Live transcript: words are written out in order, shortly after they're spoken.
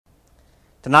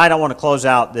Tonight I want to close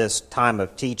out this time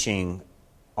of teaching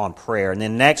on prayer. And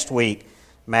then next week,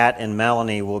 Matt and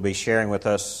Melanie will be sharing with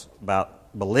us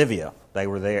about Bolivia. They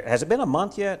were there. Has it been a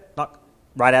month yet? Not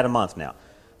right at a month now.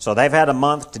 So they've had a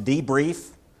month to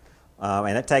debrief,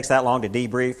 and it takes that long to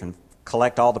debrief and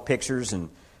collect all the pictures and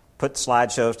put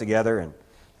slideshows together and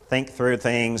think through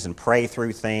things and pray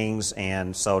through things.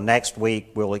 And so next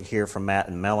week we'll hear from Matt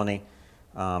and Melanie.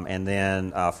 And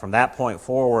then from that point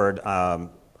forward,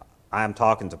 I'm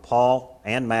talking to Paul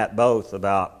and Matt both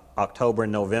about October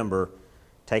and November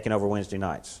taking over Wednesday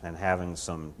nights and having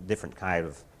some different kind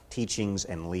of teachings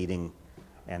and leading.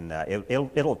 And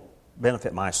it'll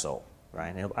benefit my soul,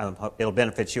 right? It'll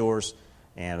benefit yours,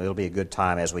 and it'll be a good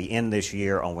time as we end this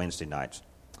year on Wednesday nights.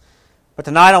 But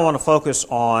tonight I want to focus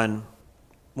on,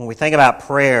 when we think about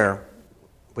prayer,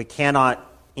 we cannot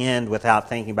end without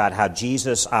thinking about how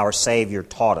Jesus, our Savior,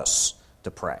 taught us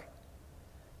to pray.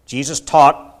 Jesus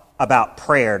taught about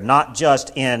prayer, not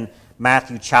just in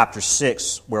Matthew chapter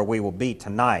 6, where we will be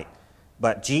tonight,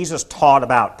 but Jesus taught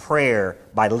about prayer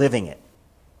by living it.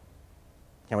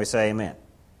 Can we say amen?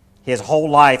 His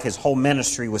whole life, his whole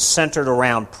ministry was centered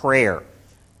around prayer.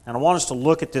 And I want us to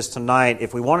look at this tonight.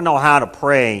 If we want to know how to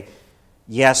pray,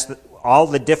 yes, all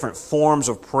the different forms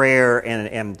of prayer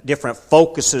and different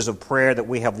focuses of prayer that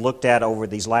we have looked at over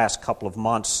these last couple of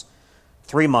months,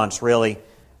 3 months really,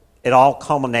 it all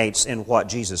culminates in what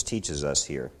Jesus teaches us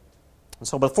here. And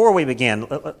so before we begin,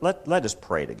 let us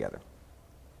pray together.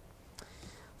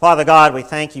 Father God, we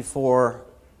thank you for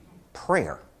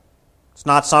prayer. It's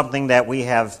not something that we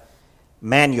have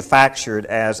manufactured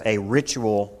as a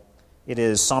ritual. It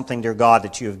is something, dear God,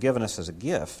 that you have given us as a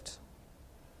gift.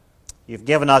 You've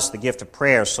given us the gift of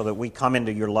prayer so that we come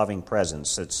into your loving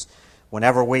presence. It's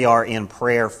whenever we are in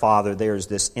prayer, Father, there's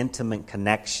this intimate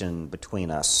connection between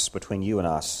us, between you and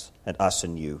us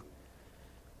and you.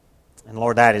 And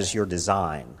Lord, that is your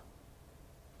design.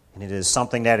 And it is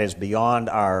something that is beyond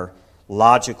our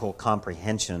logical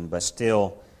comprehension, but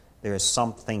still there is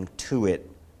something to it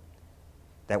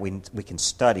that we can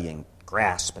study and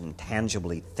grasp and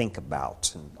tangibly think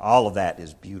about. And all of that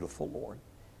is beautiful, Lord.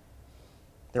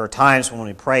 There are times when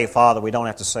we pray, Father, we don't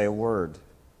have to say a word.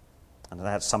 And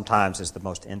that sometimes is the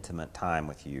most intimate time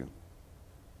with you.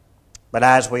 But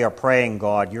as we are praying,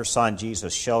 God, your Son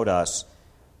Jesus showed us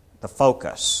the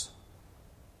focus,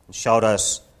 and showed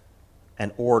us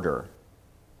an order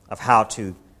of how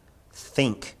to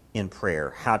think in prayer,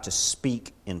 how to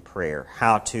speak in prayer,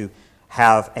 how to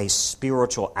have a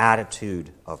spiritual attitude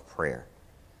of prayer.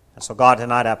 And so, God,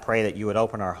 tonight I pray that you would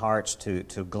open our hearts to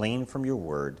glean from your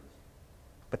word,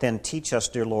 but then teach us,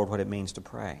 dear Lord, what it means to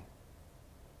pray.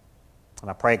 And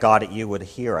I pray, God, that you would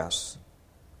hear us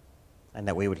and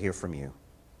that we would hear from you.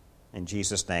 In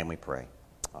Jesus' name we pray.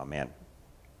 Amen.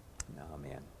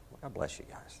 Amen. God bless you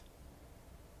guys.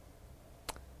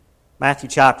 Matthew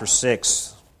chapter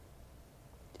 6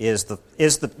 is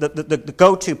the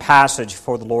go-to passage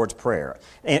for the Lord's Prayer.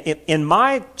 In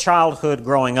my childhood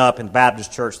growing up in the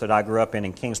Baptist church that I grew up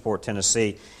in Kingsport,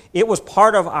 Tennessee, it was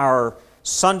part of our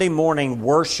Sunday morning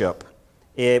worship.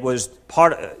 It was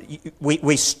part of,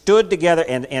 we stood together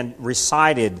and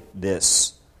recited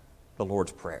this, the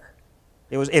Lord's Prayer.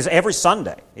 It was every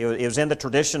Sunday. It was in the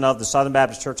tradition of the Southern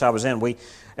Baptist Church I was in. We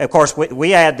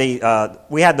had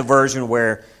the version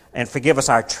where, and forgive us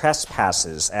our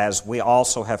trespasses, as we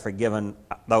also have forgiven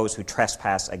those who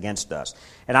trespass against us.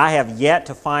 And I have yet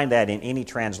to find that in any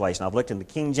translation. I've looked in the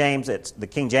King James. The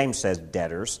King James says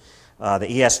debtors. The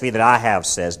ESV that I have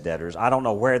says debtors. I don't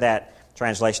know where that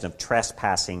translation of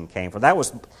trespassing came from. That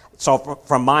was so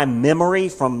from my memory,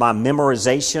 from my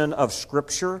memorization of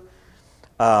Scripture.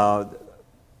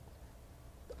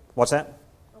 What's that?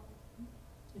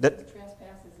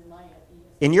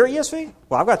 In your ESV?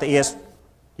 Well, I've got the ESV.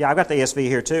 Yeah, I've got the ESV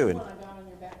here too. And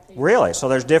really? So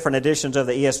there's different editions of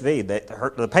the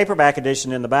ESV. The paperback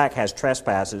edition in the back has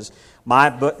trespasses.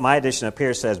 My edition up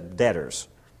here says debtors.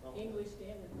 English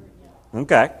Standard.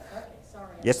 Okay. Okay, sorry.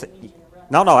 Yes.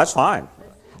 No, that's fine.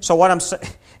 So what I'm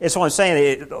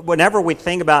saying, whenever we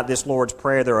think about this Lord's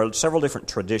Prayer, there are several different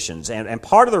traditions. And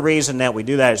part of the reason that we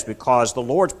do that is because the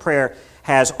Lord's Prayer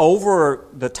has, over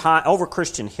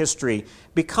Christian history,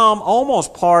 become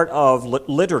almost part of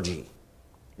liturgy.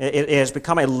 It has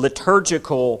become a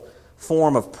liturgical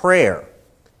form of prayer.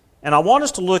 And I want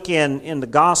us to look in the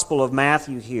Gospel of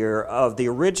Matthew here of the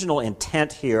original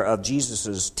intent here of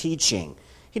Jesus' teaching.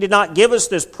 He did not give us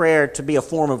this prayer to be a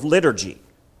form of liturgy.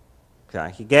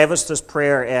 Okay? He gave us this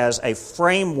prayer as a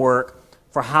framework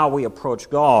for how we approach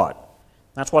God.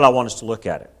 That's what I want us to look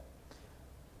at it.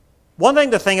 One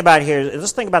thing to think about here is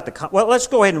let's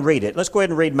go ahead and read it. Let's go ahead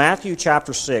and read Matthew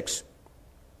chapter 6,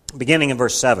 beginning in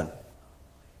verse 7.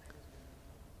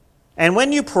 And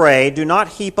when you pray, do not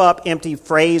heap up empty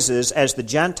phrases as the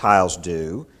Gentiles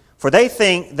do, for they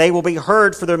think they will be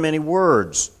heard for their many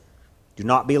words. Do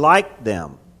not be like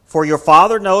them, for your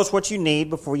Father knows what you need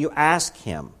before you ask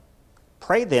Him.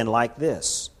 Pray then like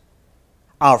this.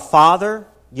 Our Father,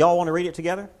 y'all want to read it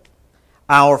together?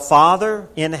 Our Father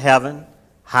in heaven,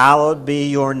 hallowed be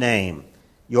your name.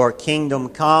 Your kingdom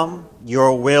come,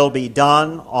 your will be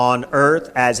done on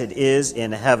earth as it is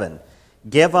in heaven.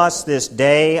 Give us this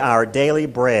day our daily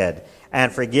bread,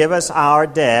 and forgive us our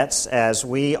debts as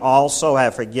we also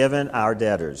have forgiven our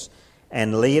debtors.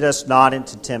 And lead us not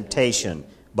into temptation,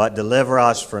 but deliver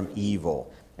us from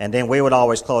evil. And then we would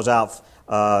always close out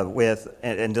with,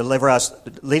 and deliver us,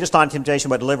 lead us not into temptation,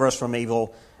 but deliver us from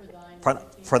evil.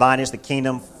 For thine is the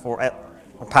kingdom, for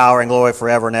power and glory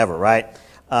forever and ever, right?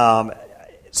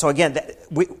 So again,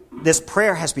 this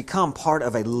prayer has become part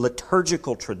of a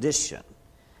liturgical tradition.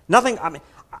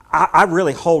 I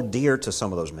really hold dear to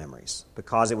some of those memories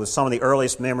because it was some of the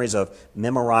earliest memories of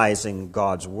memorizing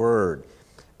God's Word.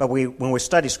 But when we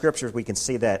study Scriptures, we can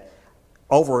see that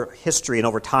over history and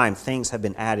over time, things have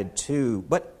been added to.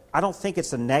 But I don't think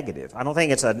it's a negative. I don't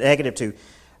think it's a negative to,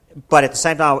 but at the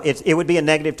same time, it would be a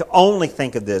negative to only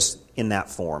think of this in that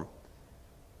form.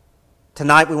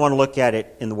 Tonight, we want to look at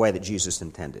it in the way that Jesus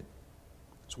intended.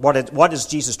 So what is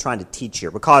Jesus trying to teach here?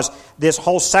 Because this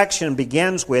whole section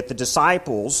begins with the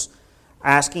disciples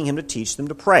asking Him to teach them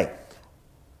to pray.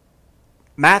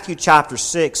 Matthew chapter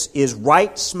 6 is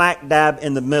right smack dab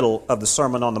in the middle of the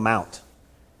Sermon on the Mount.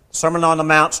 The Sermon on the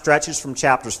Mount stretches from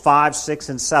chapters 5, 6,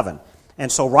 and 7. And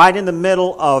so right in the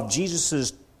middle of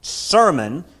Jesus'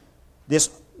 sermon, this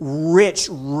rich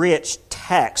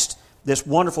text, this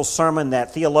wonderful sermon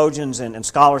that theologians and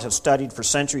scholars have studied for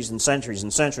centuries and centuries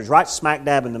and centuries, right smack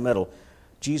dab in the middle,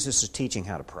 Jesus is teaching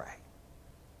how to pray.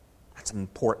 That's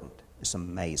important. It's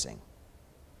amazing.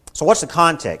 So what's the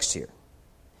context here?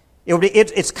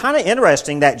 It's kind of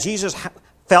interesting that Jesus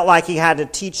felt like He had to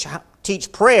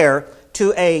teach prayer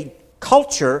to a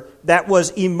culture that was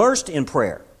immersed in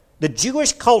prayer. The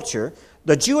Jewish culture,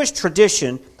 the Jewish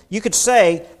tradition, you could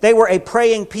say they were a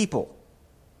praying people.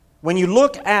 When you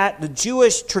look at the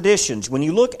Jewish traditions, when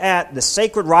you look at the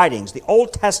sacred writings, the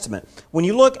Old Testament, when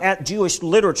you look at Jewish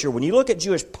literature, when you look at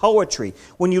Jewish poetry,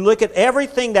 when you look at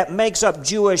everything that makes up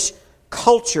Jewish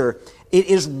culture, it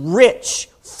is rich,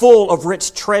 full of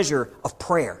rich treasure of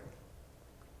prayer.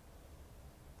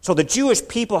 So the Jewish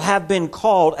people have been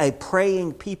called a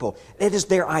praying people. It is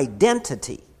their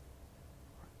identity.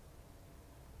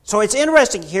 So it's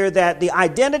interesting here that the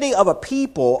identity of a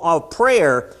people of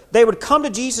prayer, they would come to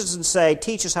Jesus and say,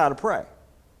 teach us how to pray.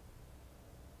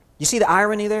 You see the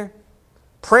irony there?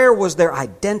 Prayer was their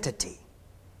identity.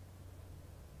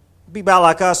 It'd be about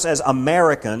like us as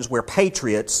Americans, we're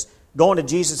patriots, going to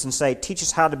Jesus and say, teach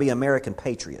us how to be American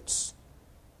patriots.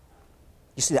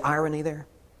 You see the irony there?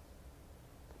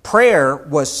 Prayer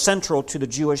was central to the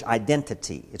Jewish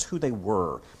identity. It's who they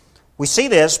were. We see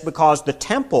this because the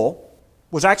temple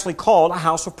was actually called a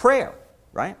house of prayer,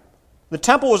 right? The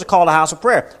temple was called a house of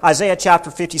prayer. Isaiah chapter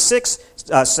 56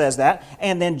 says that.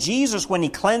 And then Jesus, when He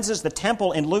cleanses the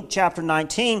temple in Luke chapter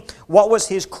 19, what was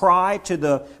His cry to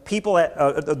the people,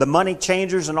 the money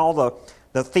changers and all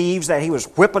the thieves that He was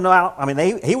whipping out? I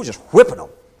mean, He was just whipping them.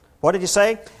 What did He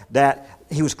say? That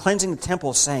He was cleansing the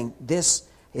temple, saying, this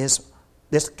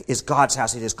is God's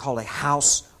house. It is called a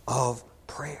house of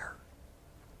prayer,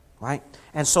 right?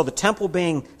 And so the temple,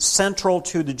 being central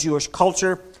to the Jewish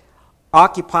culture,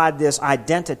 occupied this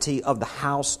identity of the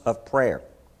house of prayer.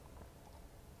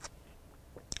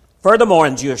 Furthermore,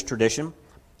 in Jewish tradition,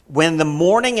 when the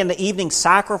morning and the evening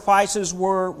sacrifices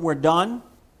were done,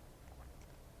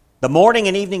 the morning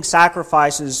and evening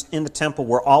sacrifices in the temple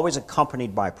were always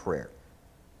accompanied by prayer.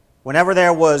 Whenever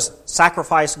there was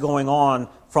sacrifice going on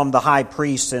from the high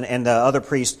priest and the other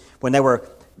priests, when they were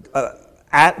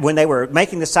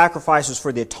making the sacrifices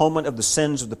for the atonement of the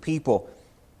sins of the people,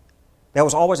 there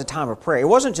was always a time of prayer. It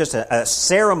wasn't just a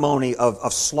ceremony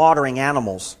of slaughtering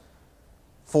animals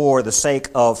for the sake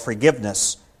of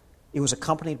forgiveness. It was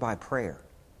accompanied by prayer.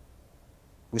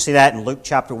 We see that in Luke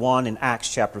chapter 1 and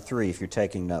Acts chapter 3, if you're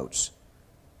taking notes.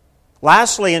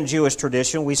 Lastly, in Jewish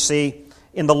tradition, we see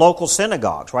in the local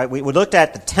synagogues, right? We looked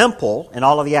at the temple and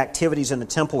all of the activities in the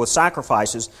temple with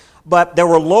sacrifices, but there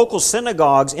were local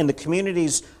synagogues in the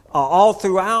communities all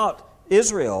throughout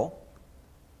Israel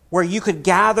where you could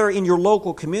gather in your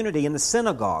local community in the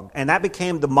synagogue. And that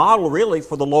became the model really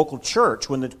for the local church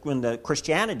when the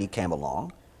Christianity came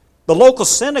along. The local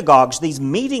synagogues, these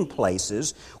meeting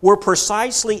places, were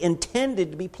precisely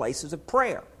intended to be places of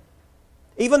prayer.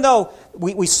 Even though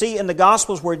we see in the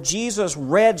Gospels where Jesus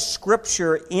read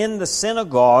Scripture in the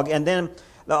synagogue, and then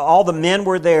all the men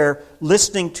were there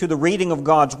listening to the reading of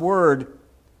God's Word,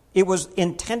 it was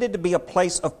intended to be a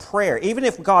place of prayer. Even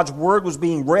if God's Word was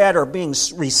being read or being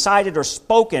recited or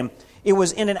spoken, it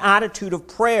was in an attitude of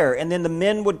prayer. And then the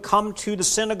men would come to the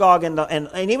synagogue, and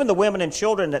even the women and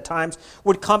children at times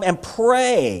would come and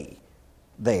pray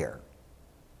there.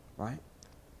 Right?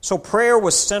 So prayer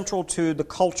was central to the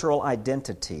cultural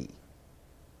identity.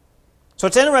 So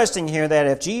it's interesting here that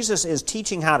if Jesus is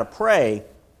teaching how to pray,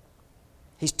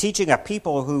 he's teaching a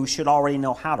people who should already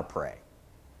know how to pray.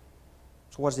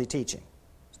 So what is he teaching?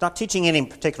 He's not teaching any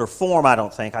particular form, I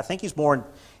don't think. I think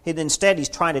instead he's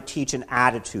trying to teach an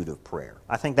attitude of prayer.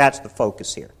 I think that's the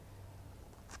focus here.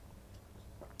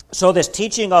 So this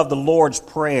teaching of the Lord's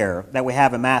Prayer that we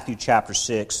have in Matthew chapter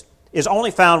 6 is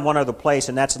only found one other place,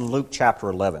 and that's in Luke chapter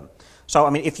 11. So,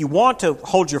 if you want to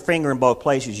hold your finger in both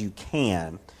places, you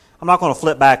can. I'm not going to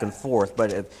flip back and forth,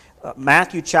 but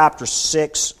Matthew chapter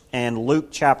 6 and Luke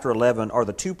chapter 11 are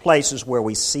the two places where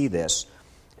we see this.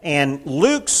 And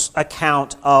Luke's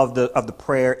account of the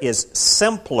prayer is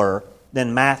simpler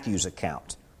than Matthew's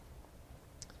account.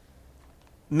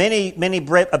 Many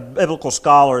biblical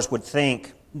scholars would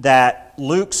think that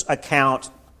Luke's account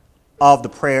of the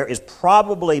prayer is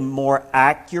probably more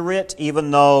accurate, even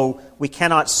though we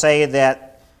cannot say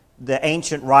that the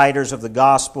ancient writers of the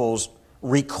Gospels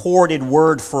recorded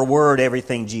word for word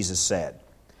everything Jesus said.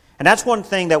 And that's one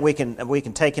thing that we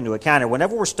can take into account. And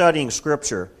whenever we're studying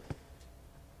Scripture,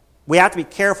 we have to be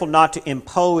careful not to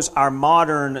impose our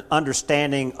modern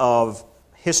understanding of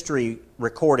history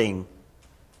recording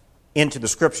into the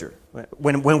Scripture.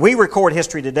 When we record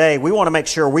history today, we want to make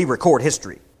sure we record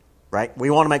history. Right? We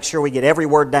want to make sure we get every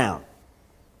word down.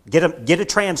 Get a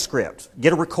transcript.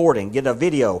 Get a recording. Get a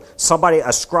video.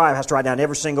 A scribe has to write down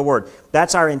every single word.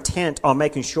 That's our intent on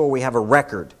making sure we have a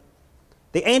record.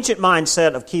 The ancient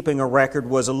mindset of keeping a record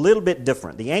was a little bit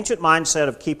different. The ancient mindset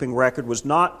of keeping record was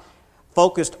not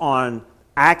focused on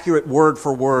accurate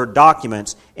word-for-word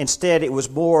documents. Instead, it was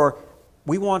more,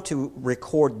 we want to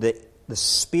record the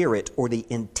spirit or the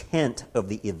intent of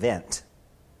the event.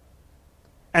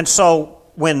 And so,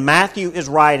 when Matthew is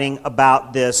writing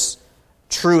about this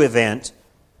true event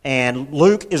and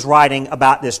Luke is writing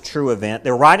about this true event,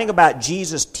 they're writing about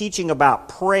Jesus teaching about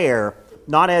prayer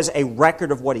not as a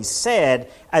record of what he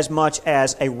said as much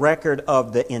as a record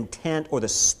of the intent or the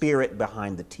spirit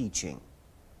behind the teaching.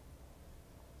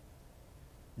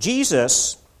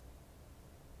 Jesus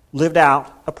lived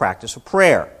out a practice of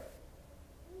prayer.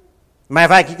 Matter of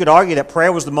fact, you could argue that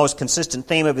prayer was the most consistent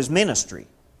theme of his ministry.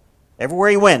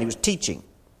 Everywhere he went, he was teaching,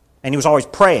 and he was always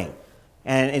praying.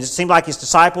 And it seemed like his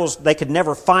disciples, they could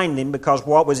never find him because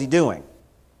what was he doing?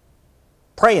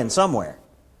 Praying somewhere,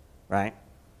 right?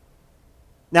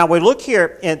 Now, we look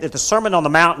here at the Sermon on the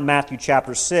Mount in Matthew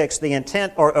chapter 6. The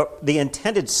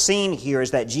intended scene here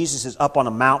is that Jesus is up on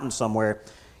a mountain somewhere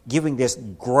giving this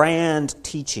grand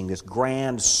teaching, this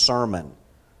grand sermon.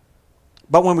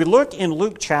 But when we look in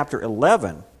Luke chapter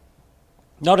 11,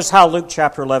 notice how Luke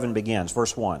chapter 11 begins,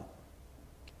 verse 1.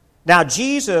 Now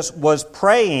Jesus was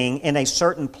praying in a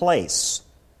certain place,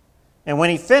 and when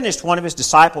he finished, one of his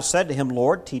disciples said to him,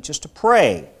 Lord, teach us to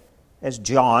pray, as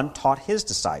John taught his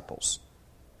disciples.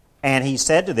 And he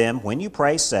said to them, when you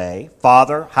pray, say,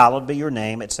 Father, hallowed be your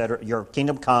name, etc. Your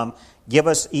kingdom come. Give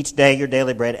us each day your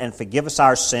daily bread, and forgive us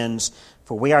our sins,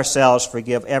 for we ourselves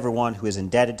forgive everyone who is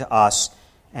indebted to us,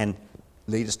 and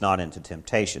lead us not into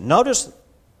temptation. Notice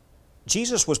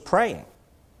Jesus was praying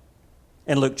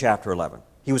in Luke chapter 11.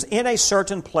 He was in a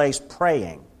certain place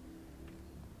praying.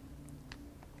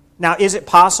 Now, is it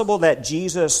possible that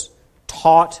Jesus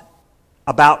taught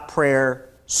about prayer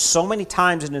so many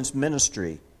times in his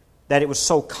ministry that it was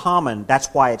so common, that's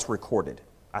why it's recorded?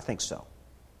 I think so.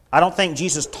 I don't think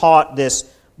Jesus taught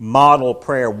this model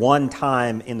prayer one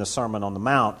time in the Sermon on the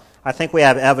Mount. I think we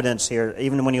have evidence here,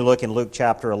 even when you look in Luke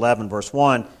chapter 11, verse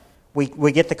 1,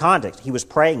 we get the context. He was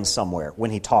praying somewhere when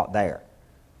he taught there.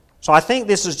 So I think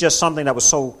this is just something that was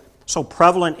so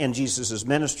prevalent in Jesus'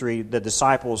 ministry, the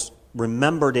disciples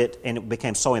remembered it, and it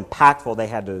became so impactful they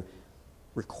had to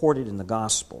record it in the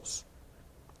Gospels.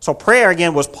 So prayer,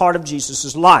 again, was part of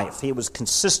Jesus' life. It was a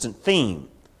consistent theme.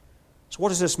 So what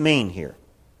does this mean here?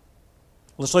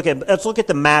 Let's look at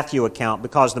the Matthew account,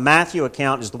 because the Matthew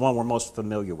account is the one we're most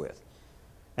familiar with.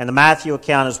 And the Matthew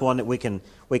account is one that we can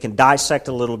dissect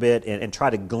a little bit and try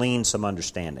to glean some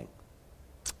understanding.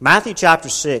 Matthew chapter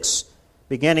 6,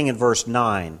 beginning in verse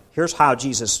 9, here's how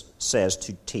Jesus says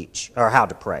to teach, or how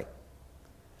to pray.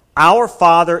 Our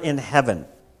Father in heaven,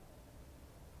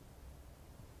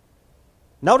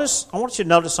 Notice, I want you to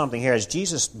notice something here as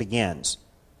Jesus begins.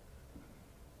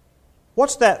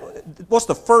 What's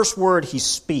the first word he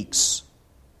speaks?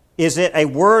 Is it a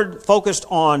word focused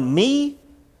on me,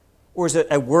 or is it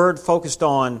a word focused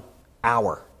on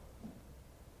our?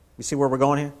 You see where we're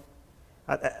going here?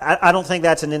 I don't think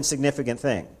that's an insignificant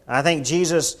thing. I think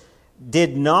Jesus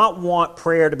did not want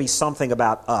prayer to be something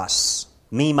about us,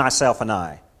 me, myself, and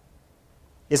I.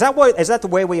 Is that the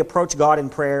way we approach God in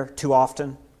prayer too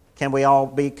often? Can we all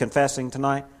be confessing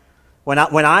tonight? When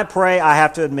I pray, I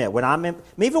have to admit,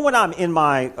 even when I'm in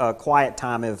my quiet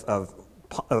time of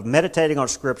meditating on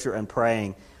Scripture and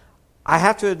praying, I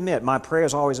have to admit my prayer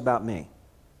is always about me.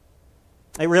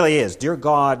 It really is. Dear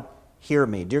God, hear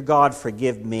me. Dear God,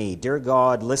 forgive me. Dear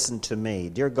God, listen to me.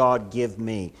 Dear God, give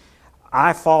me.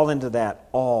 I fall into that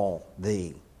all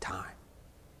the time.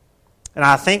 And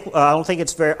I don't think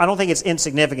it's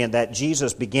insignificant that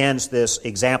Jesus begins this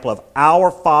example of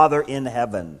our Father in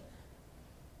heaven.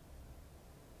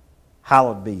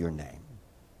 Hallowed be your name.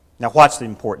 Now, what's the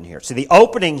important here? See, the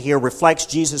opening here reflects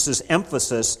Jesus'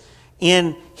 emphasis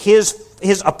in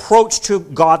his approach to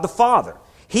God the Father.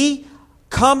 He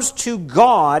comes to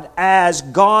God as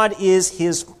God is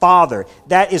his Father.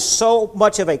 That is so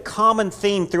much of a common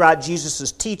theme throughout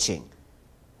Jesus' teaching.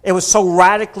 It was so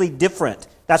radically different.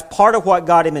 That's part of what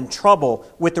got him in trouble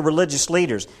with the religious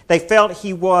leaders. They felt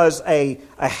he was a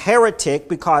heretic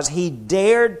because he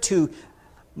dared to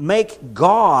make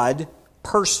God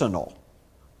personal.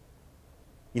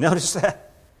 You notice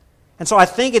that? And so I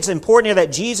think it's important here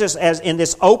that Jesus, as in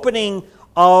this opening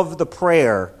of the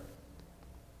prayer,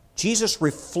 Jesus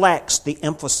reflects the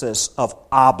emphasis of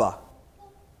Abba,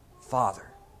 Father.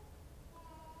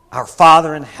 Our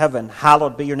Father in heaven,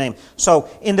 hallowed be your name. So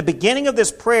in the beginning of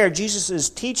this prayer, Jesus is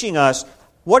teaching us,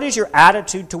 what is your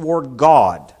attitude toward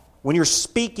God? When you're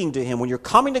speaking to Him, when you're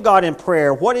coming to God in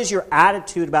prayer, what is your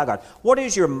attitude about God? What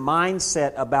is your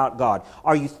mindset about God?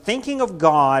 Are you thinking of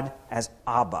God as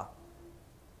Abba?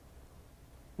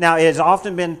 Now, it has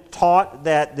often been taught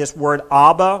that this word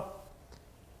Abba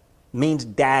means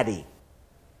daddy.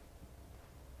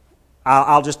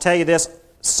 I'll just tell you this.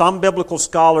 Some biblical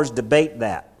scholars debate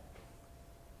that.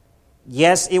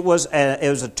 Yes, it was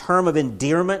a term of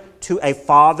endearment to a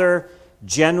father,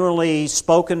 generally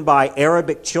spoken by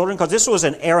Arabic children, because this was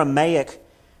an Aramaic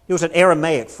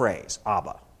phrase,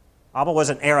 Abba. Abba was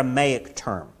an Aramaic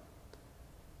term.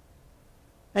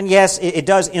 And yes, it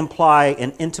does imply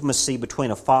an intimacy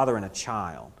between a father and a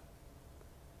child.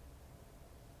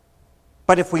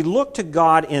 But if we look to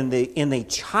God in the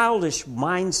childish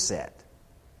mindset,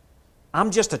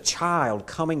 I'm just a child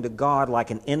coming to God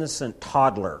like an innocent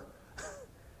toddler.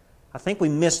 I think we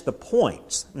miss the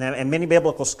point. And many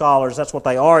biblical scholars, that's what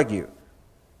they argue.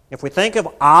 If we think of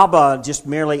Abba just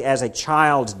merely as a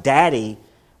child's daddy,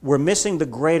 we're missing the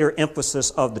greater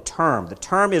emphasis of the term. The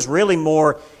term is really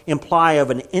more imply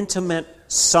of an intimate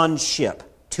sonship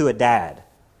to a dad,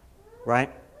 right?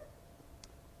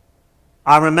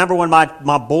 I remember when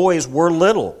my boys were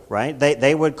little, right?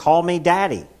 They would call me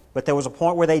daddy, but there was a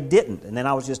point where they didn't, and then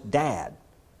I was just dad.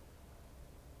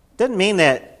 Doesn't mean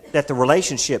that the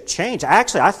relationship changed.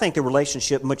 Actually, I think the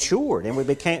relationship matured, and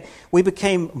we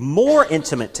became more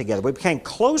intimate together. We became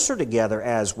closer together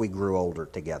as we grew older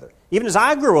together, even as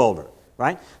I grew older,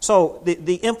 right? So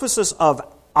the emphasis of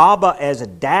Abba as a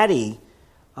daddy,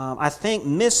 I think,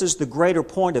 misses the greater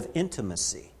point of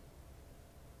intimacy.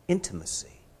 Intimacy.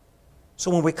 So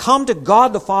when we come to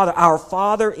God the Father, our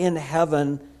Father in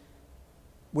heaven,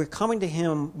 we're coming to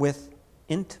Him with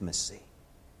intimacy.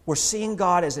 We're seeing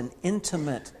God as an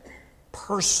intimate,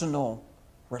 personal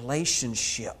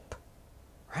relationship,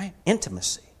 right?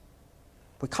 Intimacy.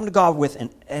 We come to God with an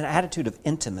attitude of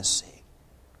intimacy.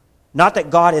 Not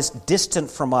that God is distant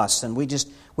from us and we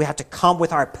have to come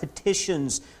with our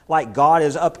petitions like God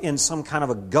is up in some kind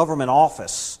of a government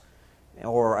office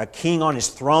or a king on his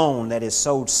throne that is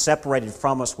so separated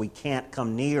from us we can't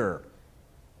come near.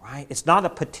 Right? It's not a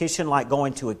petition like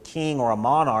going to a king or a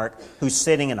monarch who's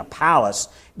sitting in a palace.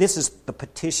 This is the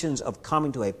petitions of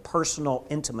coming to a personal,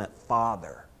 intimate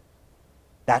Father.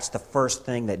 That's the first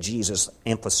thing that Jesus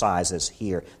emphasizes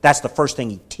here. That's the first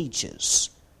thing He teaches.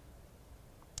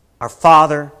 Our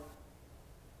Father,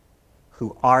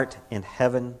 who art in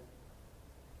heaven,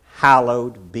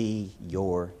 hallowed be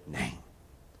your name.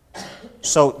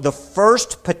 So the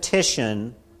first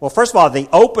petition, well, first of all, the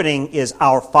opening is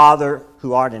our Father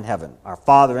who art in heaven, our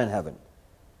Father in heaven.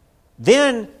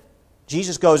 Then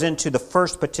Jesus goes into the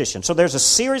first petition. So there's a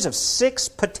series of 6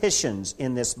 petitions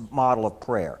in this model of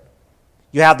prayer.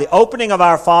 You have the opening of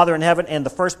our Father in heaven, and the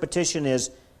first petition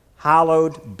is,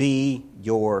 hallowed be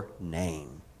your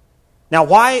name. Now,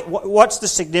 what's the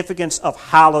significance of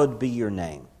hallowed be your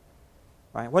name?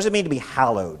 Right? What does it mean to be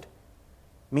hallowed?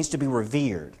 It means to be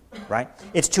revered, right?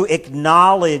 It's to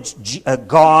acknowledge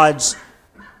God's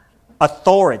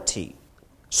authority.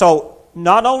 So,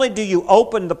 not only do you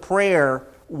open the prayer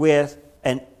with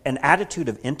an attitude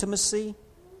of intimacy,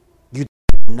 you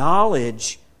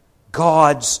acknowledge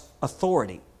God's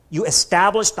authority. You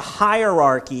establish the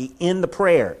hierarchy in the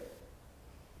prayer.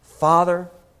 Father,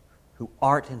 who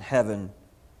art in heaven,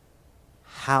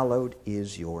 hallowed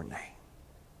is your name.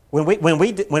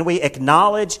 When we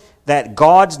acknowledge that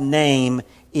God's name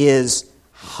is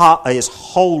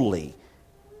holy,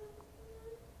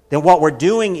 then what we're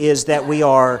doing is that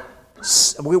we're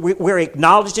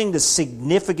acknowledging the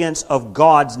significance of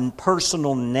God's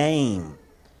personal name.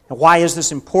 And why is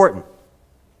this important?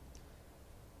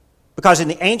 Because in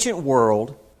the ancient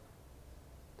world,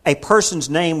 a person's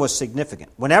name was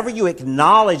significant. Whenever you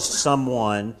acknowledged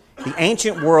someone, the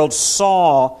ancient world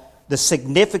saw the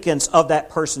significance of that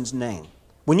person's name.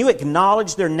 When you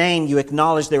acknowledge their name, you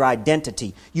acknowledge their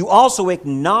identity. You also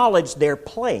acknowledge their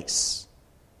place.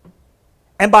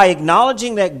 And by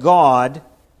acknowledging that God,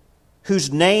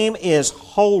 whose name is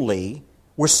holy,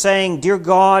 we're saying, dear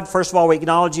God, first of all, we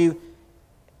acknowledge you,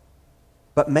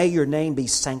 but may your name be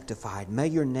sanctified. May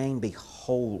your name be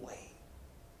holy.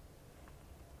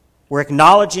 We're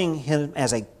acknowledging Him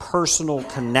as a personal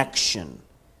connection.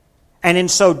 And in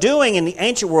so doing, in the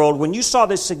ancient world, when you saw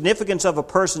the significance of a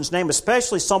person's name,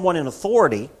 especially someone in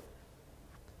authority,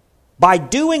 by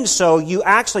doing so, you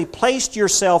actually placed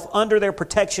yourself under their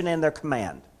protection and their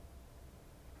command.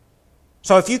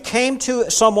 So if you came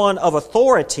to someone of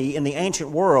authority in the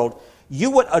ancient world,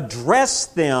 you would address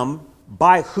them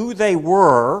by who they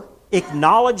were,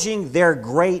 acknowledging their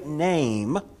great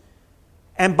name,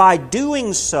 and by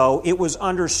doing so, it was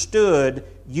understood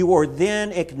you were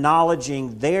then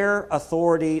acknowledging their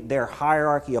authority, their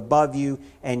hierarchy above you,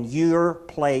 and your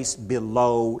place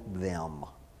below them.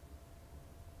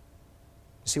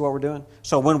 See what we're doing?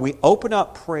 So when we open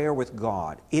up prayer with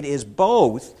God, it is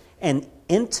both an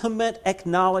intimate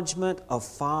acknowledgement of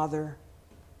Father,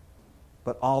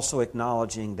 but also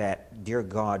acknowledging that, dear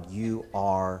God, you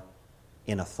are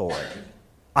in authority.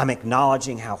 I'm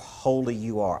acknowledging how holy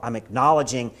you are. I'm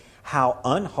acknowledging how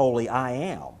unholy I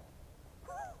am.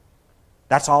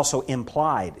 That's also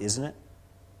implied, isn't it?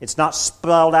 It's not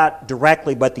spelled out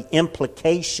directly, but the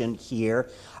implication here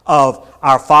of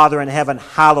our Father in heaven,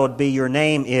 hallowed be your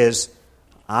name, is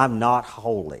I'm not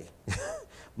holy.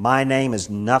 My name is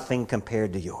nothing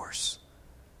compared to yours.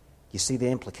 You see the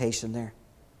implication there?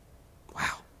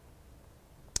 Wow.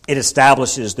 It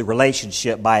establishes the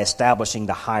relationship by establishing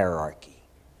the hierarchy.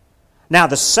 Now,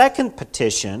 the second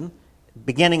petition,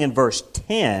 beginning in verse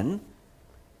 10,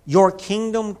 your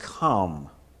kingdom come.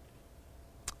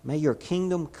 May your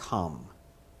kingdom come.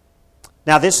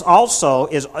 Now, this also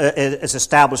is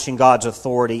establishing God's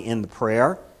authority in the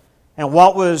prayer. And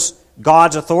what was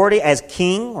God's authority as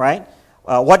king, right?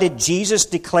 What did Jesus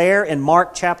declare in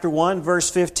Mark chapter 1, verse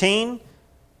 15?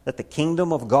 That the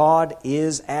kingdom of God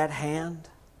is at hand,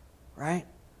 right?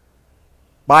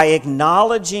 By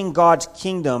acknowledging God's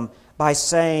kingdom, by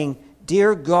saying,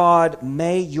 dear God,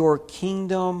 may your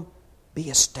kingdom be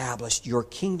established. Your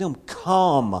kingdom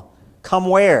come. Come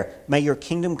where? May your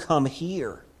kingdom come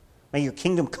here. May your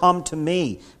kingdom come to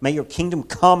me. May your kingdom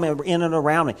come in and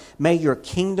around me. May your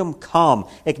kingdom come.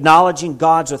 Acknowledging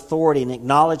God's authority and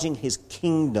acknowledging His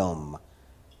kingdom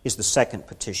is the second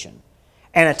petition.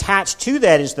 And attached to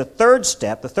that is the third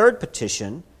step, the third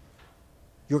petition.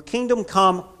 Your kingdom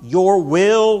come, your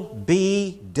will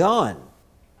be done.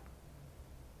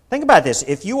 Think about this.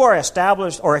 If you are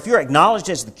established, or if you're acknowledged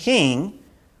as the king,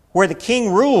 where the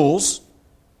king rules,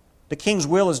 the king's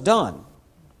will is done.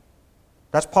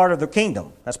 That's part of the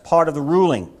kingdom. That's part of the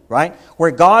ruling, right?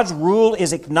 Where God's rule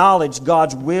is acknowledged,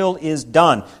 God's will is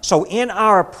done. So in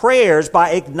our prayers,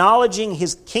 by acknowledging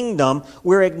His kingdom,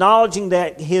 we're acknowledging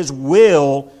that His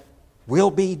will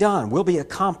be done, will be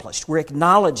accomplished. We're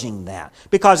acknowledging that.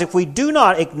 Because if we do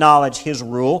not acknowledge His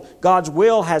rule, God's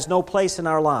will has no place in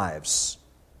our lives.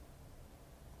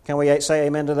 Can we say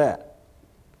amen to that?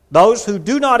 Those who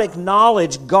do not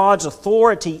acknowledge God's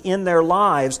authority in their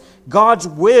lives, God's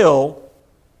will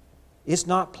is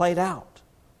not played out,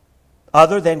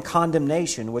 other than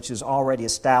condemnation, which is already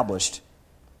established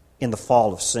in the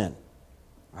fall of sin.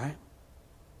 Right?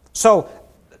 So,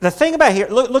 the thing about here,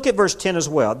 look at verse 10 as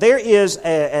well. There is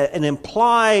an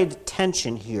implied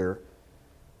tension here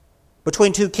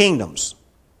between two kingdoms.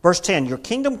 Verse 10, your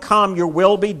kingdom come, your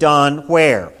will be done,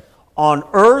 where? On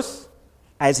earth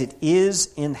as it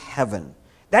is in heaven.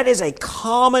 That is a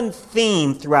common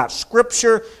theme throughout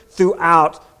Scripture,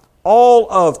 throughout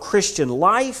all of Christian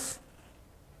life.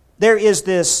 There is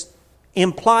this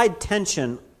implied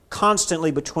tension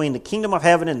constantly between the kingdom of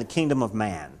heaven and the kingdom of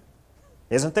man.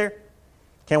 Isn't there?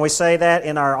 Can we say that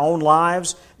in our own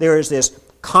lives? There is this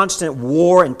constant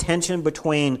war and tension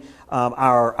between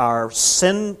our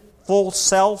sinful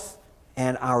self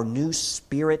and our new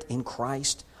spirit in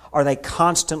Christ. Are they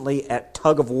constantly at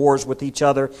tug of wars with each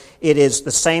other? It is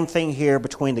the same thing here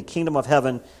between the kingdom of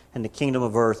heaven and the kingdom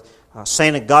of earth.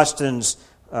 St. Augustine's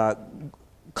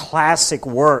classic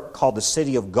work called The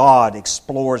City of God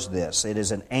explores this. It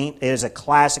is a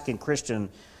classic in Christian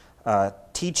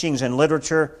teachings and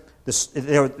literature.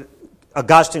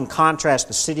 Augustine contrasts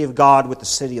the city of God with the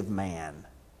city of man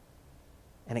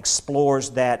and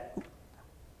explores that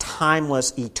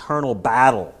timeless, eternal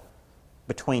battle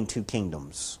between two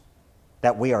kingdoms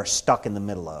that we are stuck in the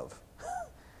middle of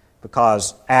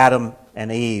because Adam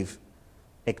and Eve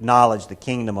acknowledged the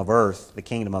kingdom of earth, the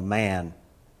kingdom of man,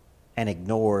 and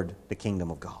ignored the kingdom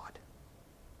of God.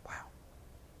 Wow.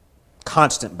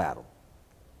 Constant battle.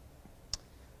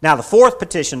 Now, the fourth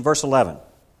petition, verse 11.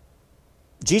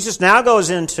 Jesus now goes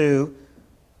into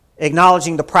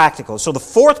acknowledging the practical. So the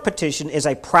fourth petition is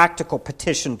a practical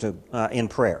petition in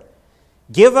prayer.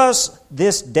 Give us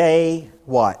this day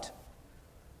what?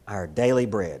 Our daily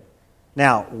bread.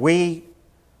 Now, we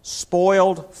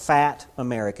spoiled, fat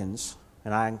Americans,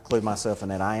 and I include myself in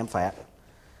that, I am fat.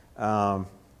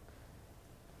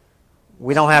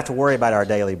 We don't have to worry about our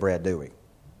daily bread, do we?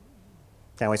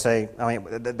 Can we say,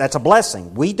 that's a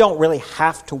blessing. We don't really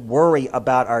have to worry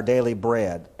about our daily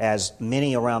bread as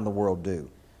many around the world do.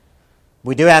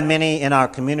 We do have many in our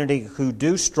community who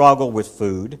do struggle with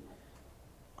food,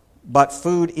 but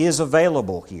food is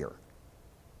available here.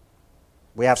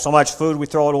 We have so much food we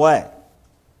throw it away.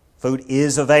 Food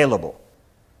is available.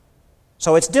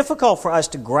 So it's difficult for us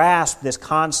to grasp this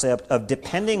concept of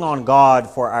depending on God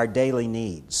for our daily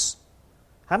needs.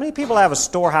 How many people have a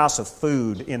storehouse of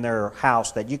food in their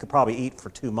house that you could probably eat for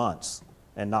 2 months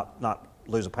and not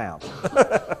lose a pound?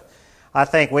 I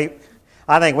think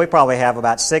we probably have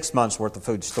about 6 months worth of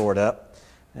food stored up,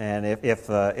 and if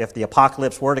the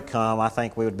apocalypse were to come, I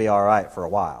think we would be all right for a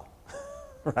while,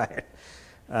 right?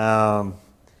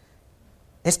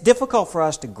 It's difficult for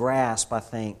us to grasp, I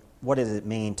think, what does it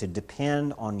mean to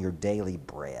depend on your daily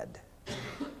bread.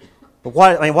 But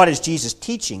what is Jesus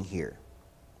teaching here?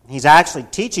 He's actually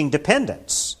teaching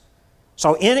dependence.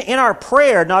 So in our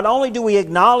prayer, not only do we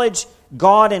acknowledge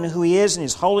God and who He is and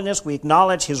His holiness, we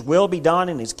acknowledge His will be done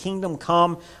and His kingdom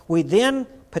come, we then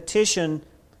petition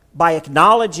by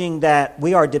acknowledging that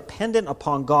we are dependent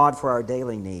upon God for our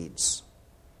daily needs.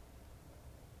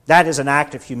 That is an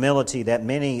act of humility that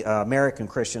many American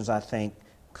Christians, I think,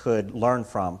 could learn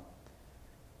from.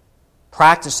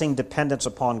 Practicing dependence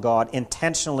upon God,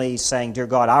 intentionally saying, "Dear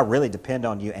God, I really depend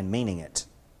on You," and meaning it.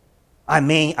 I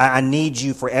need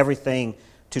You for everything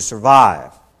to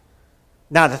survive.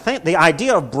 Now, the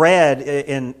idea of bread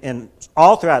in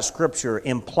all throughout Scripture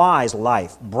implies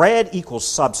life. Bread equals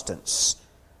substance,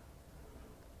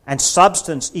 and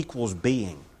substance equals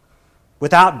being.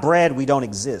 Without bread, we don't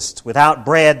exist. Without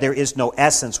bread, there is no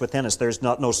essence within us. There's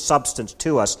no substance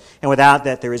to us, and without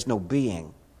that, there is no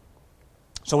being.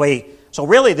 So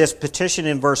really, this petition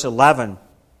in verse 11,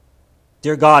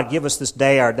 "Dear God, give us this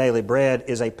day our daily bread,"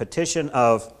 is a petition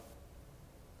of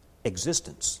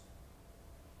existence.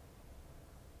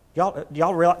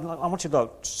 Y'all realize, I want you to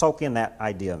soak in that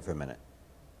idea for a minute.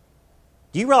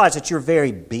 Do you realize that your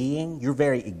very being, your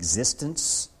very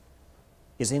existence,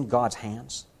 is in God's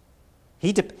hands?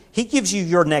 He gives you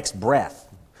your next breath.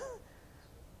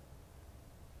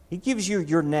 He gives you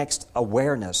your next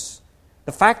awareness.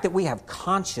 The fact that we have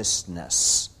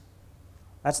consciousness,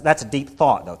 that's a deep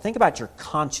thought, though. Think about your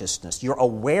consciousness, your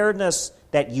awareness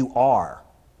that you are.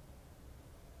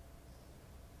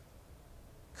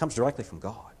 It comes directly from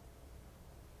God.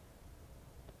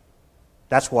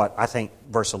 That's what I think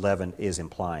verse 11 is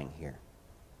implying here.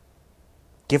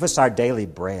 Give us our daily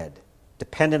bread,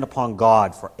 dependent upon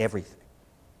God for everything.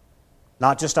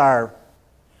 Not just our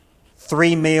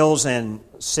 3 meals and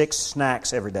 6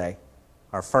 snacks every day.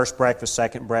 Our first breakfast,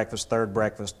 second breakfast, third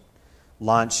breakfast,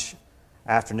 lunch,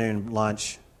 afternoon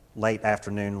lunch, late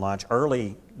afternoon lunch,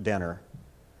 early dinner,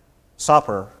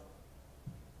 supper,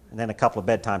 and then a couple of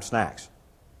bedtime snacks.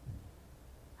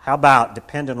 How about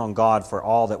dependent on God for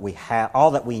all that we have,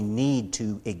 all that we need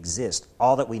to exist,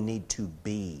 all that we need to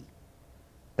be?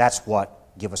 That's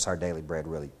what "Give us our daily bread"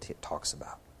 really talks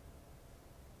about.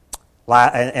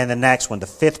 And the next one, the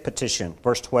fifth petition,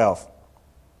 verse 12.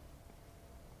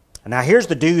 Now here's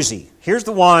the doozy. Here's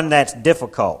the one that's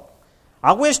difficult.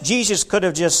 I wish Jesus could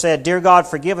have just said, "Dear God,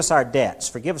 forgive us our debts,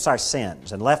 forgive us our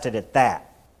sins," and left it at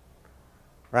that.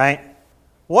 Right?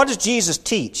 What does Jesus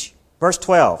teach? Verse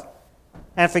 12.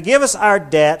 "And forgive us our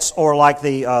debts," or like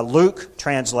the Luke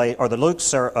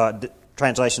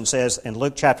translation says in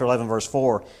Luke chapter 11, verse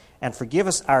 4, "and forgive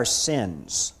us our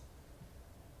sins,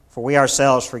 for we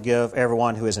ourselves forgive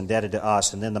everyone who is indebted to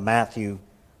us." And then the Matthew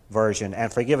version,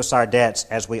 "and forgive us our debts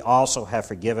as we also have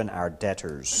forgiven our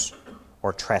debtors,"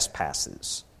 or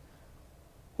trespasses.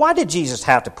 Why did Jesus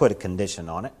have to put a condition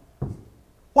on it?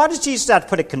 Why does Jesus have to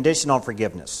put a condition on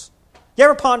forgiveness? You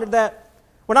ever pondered that?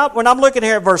 When I'm looking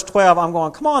here at verse 12, I'm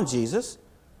going, come on, Jesus.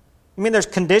 You mean there's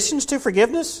conditions to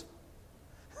forgiveness?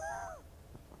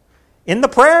 In the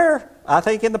prayer, I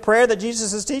think in the prayer that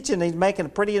Jesus is teaching, he's making a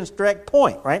pretty indirect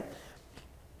point, right?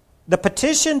 The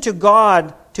petition to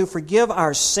God to forgive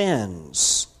our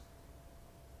sins.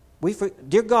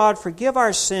 Dear God, forgive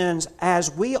our sins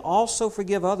as we also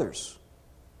forgive others.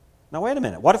 Now wait a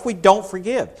minute. What if we don't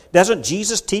forgive? Doesn't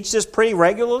Jesus teach this pretty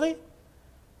regularly?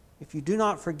 If you do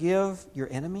not forgive your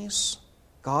enemies,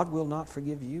 God will not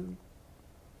forgive you.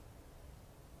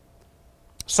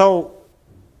 So,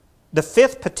 the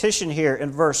fifth petition here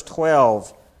in verse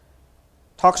 12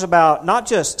 talks about not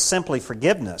just simply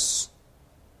forgiveness,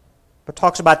 but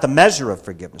talks about the measure of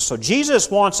forgiveness. So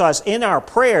Jesus wants us in our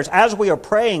prayers, as we are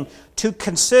praying, to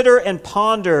consider and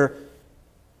ponder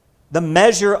the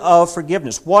measure of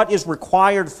forgiveness. What is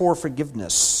required for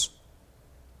forgiveness?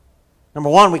 Number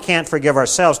one, we can't forgive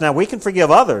ourselves. Now, we can forgive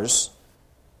others,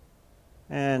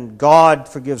 and God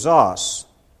forgives us.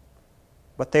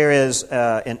 But there is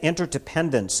an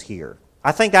interdependence here.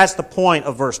 I think that's the point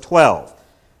of verse 12.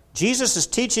 Jesus is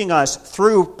teaching us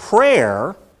through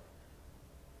prayer,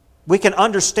 we can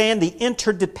understand the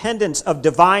interdependence of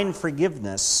divine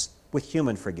forgiveness with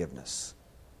human forgiveness.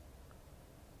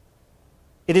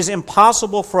 It is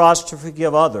impossible for us to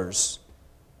forgive others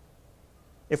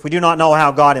if we do not know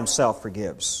how God Himself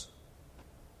forgives.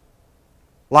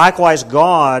 Likewise,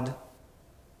 God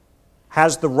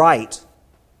has the right,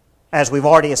 as we've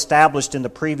already established in the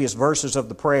previous verses of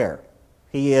the prayer.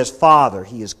 He is Father,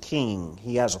 He is King,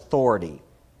 He has authority.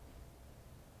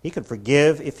 He can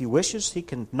forgive if He wishes, He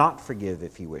can not forgive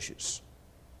if He wishes.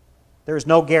 There is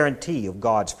no guarantee of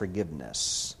God's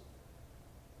forgiveness.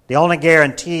 The only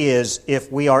guarantee is if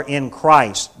we are in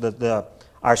Christ,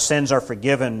 our sins are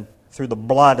forgiven through the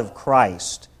blood of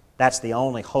Christ. That's the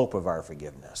only hope of our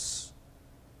forgiveness.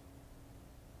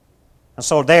 And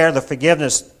so there, the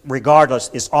forgiveness, regardless,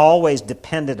 is always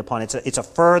dependent upon. It's a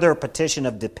further petition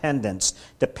of dependence.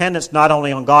 Dependence not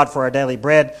only on God for our daily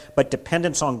bread, but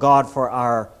dependence on God for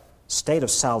our state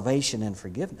of salvation and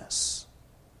forgiveness.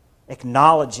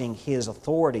 Acknowledging His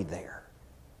authority there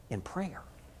in prayer.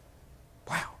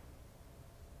 Wow.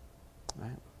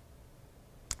 Right.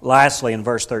 Lastly, in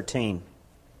verse 13,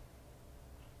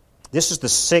 this is the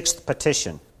sixth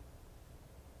petition.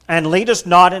 "And lead us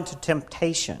not into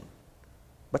temptation,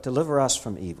 but deliver us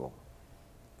from evil.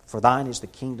 For thine is the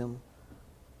kingdom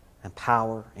and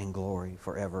power and glory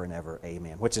forever and ever.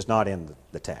 Amen." Which is not in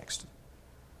the text.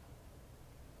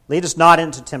 Lead us not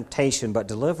into temptation, but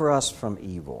deliver us from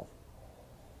evil.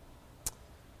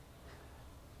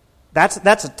 That's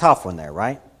a tough one there,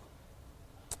 right?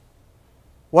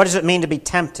 What does it mean to be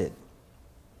tempted?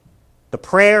 The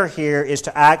prayer here is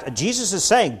to act. Jesus is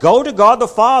saying, go to God the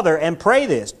Father and pray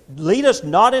this. Lead us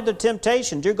not into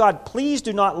temptation. Dear God, please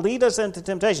do not lead us into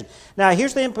temptation. Now,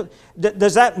 here's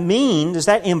does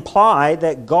that imply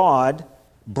that God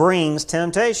brings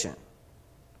temptation?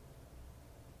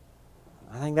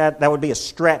 I think that would be a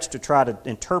stretch to try to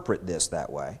interpret this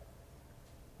that way.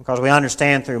 Because we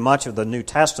understand through much of the New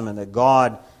Testament that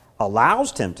God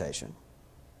allows temptation.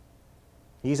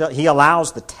 He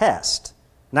allows the test.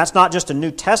 And that's not just a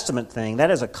New Testament thing. That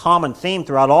is a common theme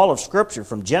throughout all of Scripture,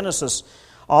 from Genesis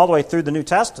all the way through the New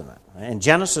Testament. In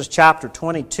Genesis chapter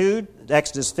 22,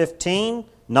 Exodus 15,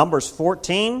 Numbers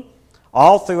 14,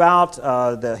 all throughout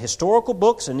the historical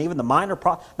books and even the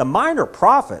minor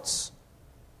prophets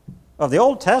of the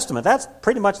Old Testament, that's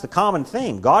pretty much the common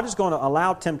theme. God is going to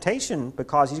allow temptation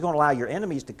because He's going to allow your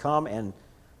enemies to come and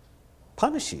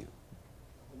punish you.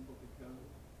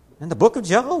 In the book of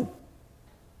Job.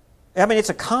 I mean, it's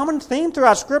a common theme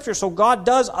throughout Scripture, so God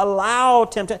does allow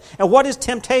temptation. And what is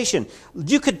temptation?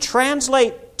 You could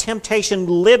translate temptation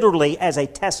literally as a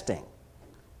testing.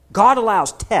 God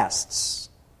allows tests.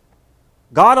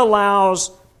 God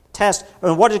allows tests.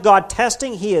 And what is God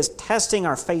testing? He is testing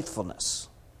our faithfulness.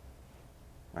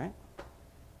 Right?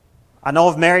 I know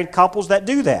of married couples that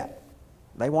do that.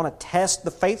 They want to test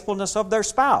the faithfulness of their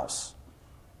spouse.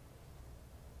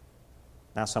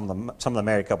 Now some of the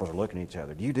married couples are looking at each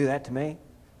other. Do you do that to me?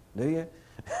 Do you?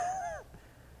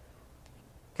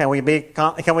 Can we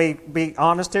be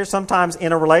honest here? Sometimes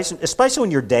in a relation, especially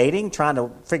when you're dating, trying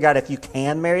to figure out if you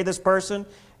can marry this person,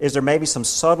 is there maybe some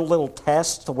subtle little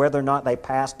tests to whether or not they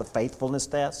pass the faithfulness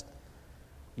test?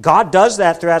 God does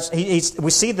that throughout. We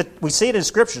see it in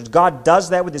Scriptures. God does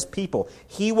that with His people.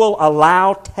 He will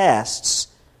allow tests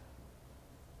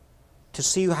to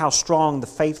see how strong the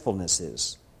faithfulness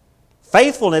is.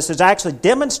 Faithfulness is actually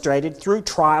demonstrated through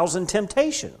trials and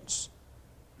temptations.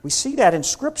 We see that in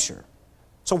Scripture.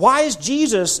 So why is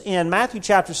Jesus in Matthew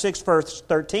chapter 6, verse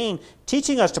 13,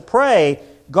 teaching us to pray,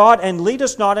 God, and lead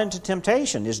us not into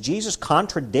temptation? Is Jesus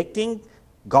contradicting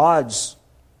God's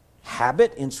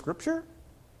habit in Scripture?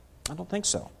 I don't think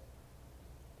so.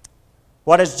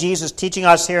 What is Jesus teaching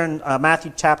us here in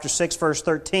Matthew chapter 6, verse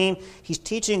 13? He's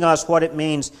teaching us what it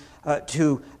means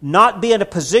to not be in a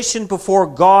position before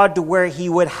God to where He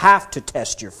would have to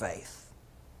test your faith.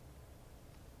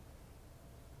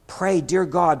 Pray, dear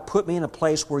God, put me in a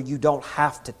place where you don't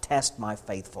have to test my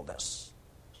faithfulness.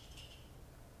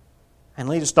 And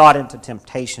lead us not into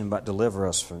temptation, but deliver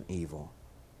us from evil.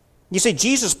 You see,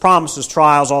 Jesus promises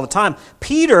trials all the time.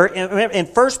 Peter, in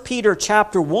 1 Peter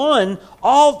chapter 1,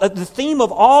 the theme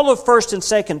of all of 1 and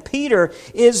 2 Peter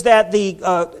is that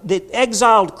the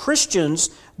exiled Christians,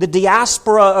 the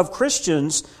diaspora of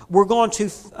Christians,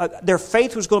 their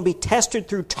faith was going to be tested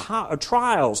through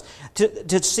trials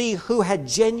to see who had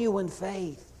genuine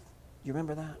faith. You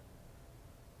remember that?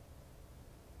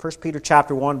 1 Peter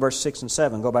chapter 1, verse 6 and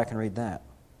 7. Go back and read that.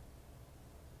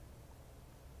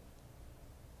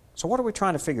 So what are we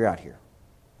trying to figure out here?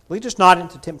 Lead us not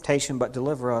into temptation, but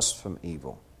deliver us from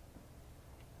evil.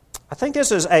 I think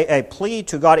this is a plea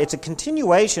to God. It's a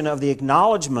continuation of the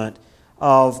acknowledgement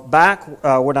of back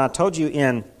when I told you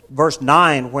in verse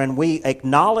 9, when we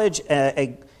acknowledge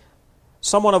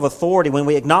someone of authority, when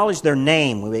we acknowledge their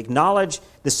name, when we acknowledge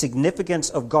the significance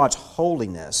of God's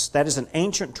holiness. That is an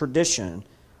ancient tradition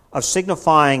of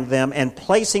signifying them and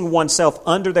placing oneself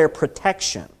under their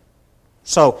protection.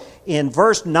 So in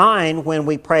verse 9, when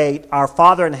we pray, Our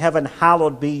Father in heaven,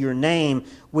 hallowed be your name,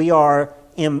 we are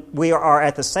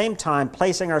at the same time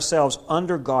placing ourselves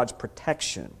under God's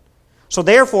protection. So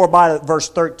therefore, by verse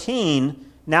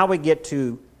 13, now we get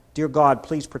to, dear God,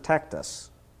 please protect us.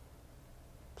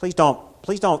 Please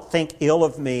don't think ill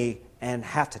of me and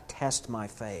have to test my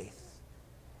faith.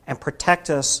 And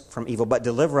protect us from evil, but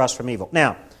deliver us from evil.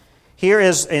 Now, here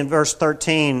is in verse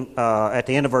 13, at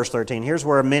the end of verse 13, here's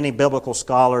where many biblical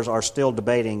scholars are still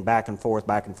debating back and forth,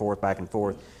 back and forth, back and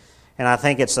forth. And I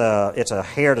think it's a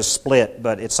hair to split,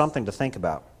 but it's something to think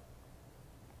about.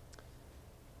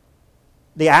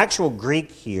 The actual Greek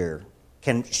here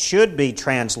should be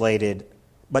translated,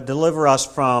 but deliver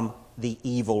us from the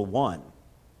evil one,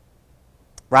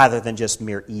 rather than just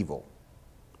mere evil.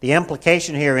 The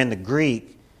implication here in the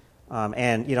Greek,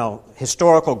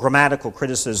 historical grammatical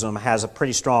criticism has a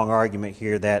pretty strong argument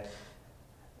here that,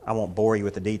 I won't bore you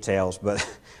with the details, but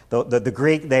the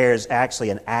Greek there is actually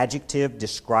an adjective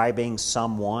describing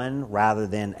someone rather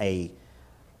than an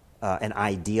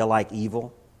idea like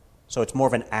evil. So it's more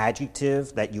of an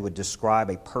adjective that you would describe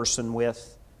a person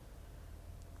with.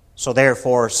 So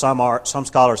therefore, some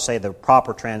scholars say the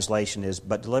proper translation is,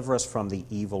 but deliver us from the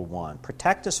evil one.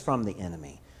 Protect us from the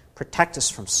enemy. Protect us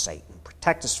from Satan.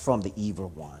 Protect us from the evil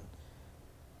one.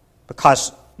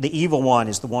 Because the evil one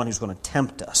is the one who's going to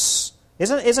tempt us.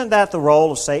 Isn't that the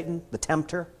role of Satan, the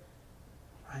tempter?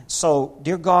 Right? So,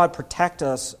 dear God, protect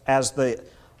us as the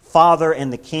Father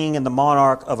and the King and the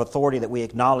monarch of authority that we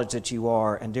acknowledge that you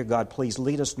are. And dear God, please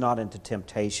lead us not into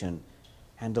temptation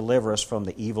and deliver us from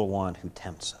the evil one who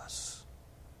tempts us.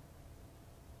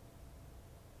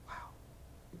 Wow.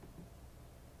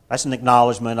 That's an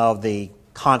acknowledgement of the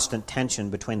constant tension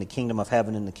between the kingdom of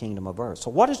heaven and the kingdom of earth. So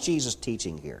what is Jesus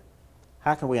teaching here?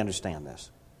 How can we understand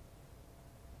this?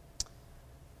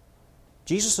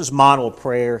 Jesus' model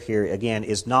prayer here, again,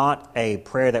 is not a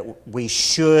prayer that we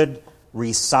should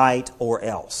recite or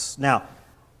else. Now,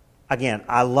 again,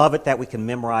 I love it that we can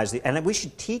memorize and we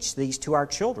should teach these to our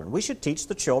children. We should teach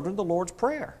the children the Lord's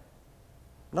Prayer.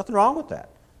 Nothing wrong with that.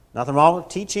 Nothing wrong with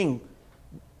teaching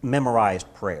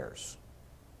memorized prayers.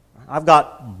 I've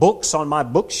got books on my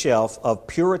bookshelf of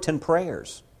Puritan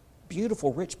prayers.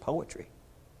 Beautiful, rich poetry.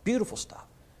 Beautiful stuff.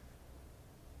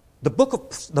 The book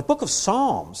of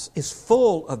Psalms is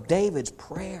full of David's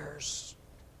prayers.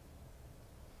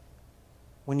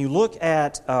 When you look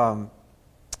at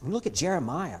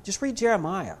Jeremiah, just read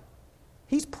Jeremiah.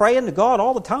 He's praying to God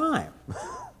all the time.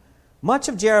 Much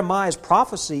of Jeremiah's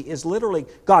prophecy is literally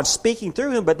God speaking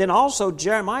through him, but then also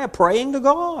Jeremiah praying to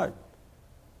God.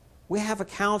 We have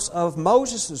accounts of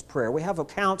Moses' prayer. We have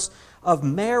accounts of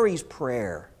Mary's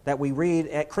prayer that we read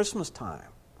at Christmas time.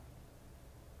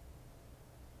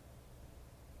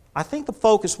 I think the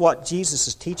focus, what Jesus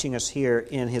is teaching us here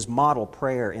in his model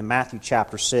prayer in Matthew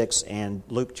chapter 6 and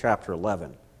Luke chapter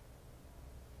 11,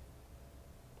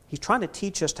 he's trying to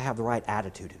teach us to have the right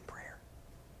attitude in prayer.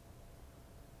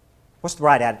 What's the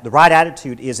right attitude? The right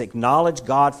attitude is acknowledge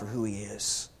God for who he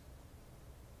is.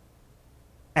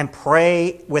 And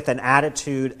pray with an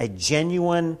attitude, a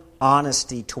genuine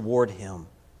honesty toward him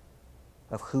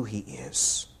of who he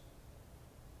is.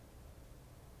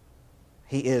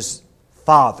 He is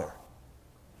Father,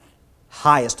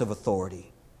 highest of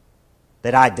authority,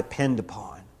 that I depend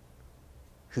upon,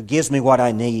 who gives me what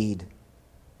I need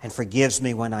and forgives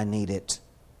me when I need it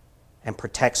and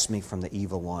protects me from the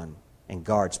evil one and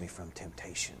guards me from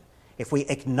temptation. If we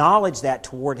acknowledge that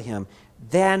toward him,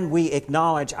 then we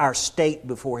acknowledge our state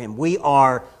before him. We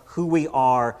are who we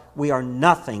are. We are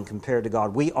nothing compared to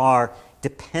God. We are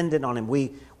dependent on him.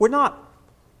 We're not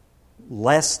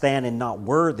less than and not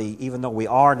worthy, even though we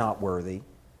are not worthy.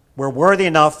 We're worthy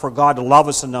enough for God to love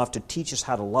us enough to teach us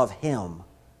how to love him.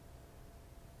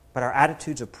 But our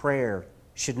attitudes of prayer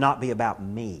should not be about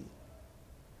me.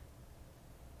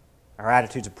 Our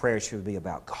attitudes of prayer should be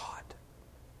about God.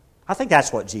 I think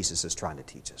that's what Jesus is trying to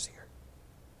teach us here.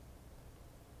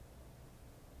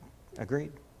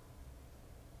 Agreed?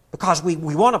 Because we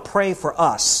want to pray for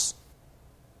us.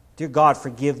 Dear God,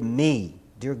 forgive me.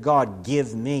 Dear God,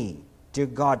 give me. Dear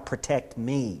God, protect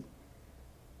me.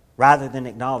 Rather than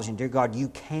acknowledging, dear God, you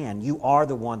can. You are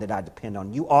the one that I depend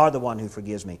on. You are the one who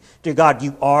forgives me. Dear God,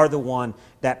 you are the one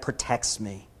that protects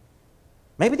me.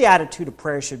 Maybe the attitude of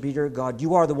prayer should be, dear God,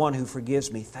 you are the one who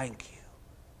forgives me. Thank you.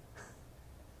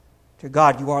 Dear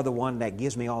God, you are the one that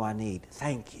gives me all I need.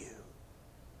 Thank you.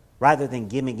 Rather than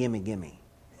gimme, gimme, gimme.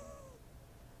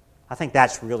 I think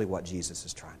that's really what Jesus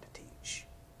is trying to teach.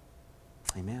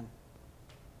 Amen.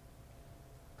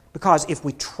 Because if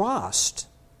we trust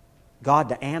God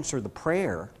to answer the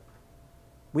prayer,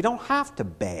 we don't have to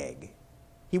beg.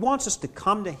 He wants us to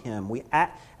come to him.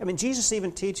 Jesus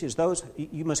even teaches those,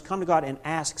 you must come to God and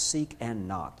ask, seek, and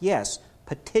knock. Yes,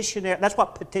 petitionary. That's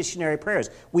what petitionary prayer is.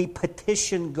 We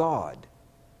petition God.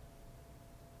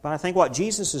 But I think what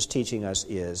Jesus is teaching us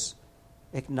is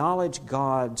acknowledge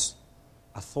God's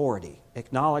authority,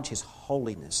 acknowledge his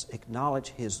holiness, acknowledge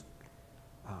his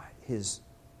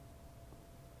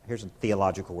here's a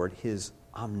theological word, his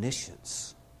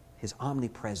omniscience, his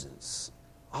omnipresence,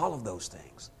 all of those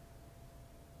things.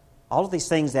 All of these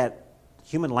things that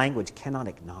human language cannot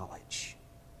acknowledge.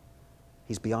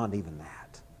 He's beyond even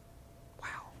that.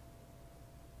 Wow.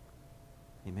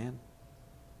 Amen.